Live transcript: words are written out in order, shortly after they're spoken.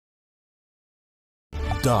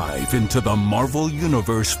dive into the Marvel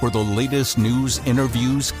Universe for the latest news,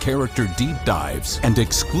 interviews, character deep dives, and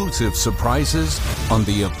exclusive surprises on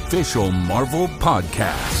the official Marvel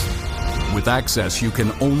Podcast. With access you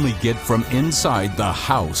can only get from inside the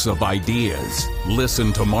House of Ideas.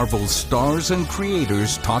 Listen to Marvel's stars and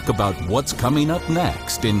creators talk about what's coming up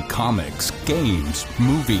next in comics, games,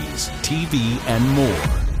 movies, TV, and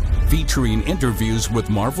more. Featuring interviews with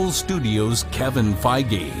Marvel Studios' Kevin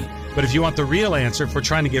Feige. But if you want the real answer, if we're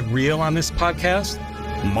trying to get real on this podcast,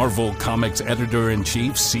 Marvel Comics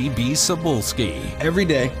Editor-in-Chief C.B. Cebulski. Every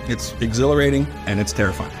day, it's exhilarating and it's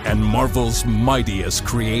terrifying. And Marvel's mightiest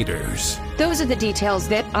creators. Those are the details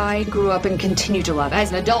that I grew up and continue to love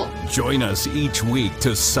as an adult. Join us each week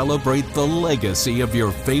to celebrate the legacy of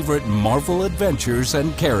your favorite Marvel adventures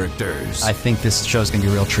and characters. I think this show's going to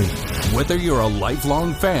be a real treat. Whether you're a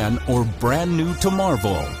lifelong fan or brand new to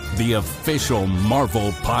Marvel, the official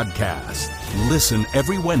Marvel Podcast. Listen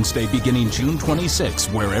every Wednesday beginning June 26,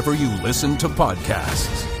 wherever you listen to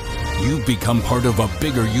podcasts. You've become part of a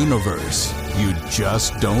bigger universe. You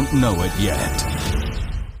just don't know it yet.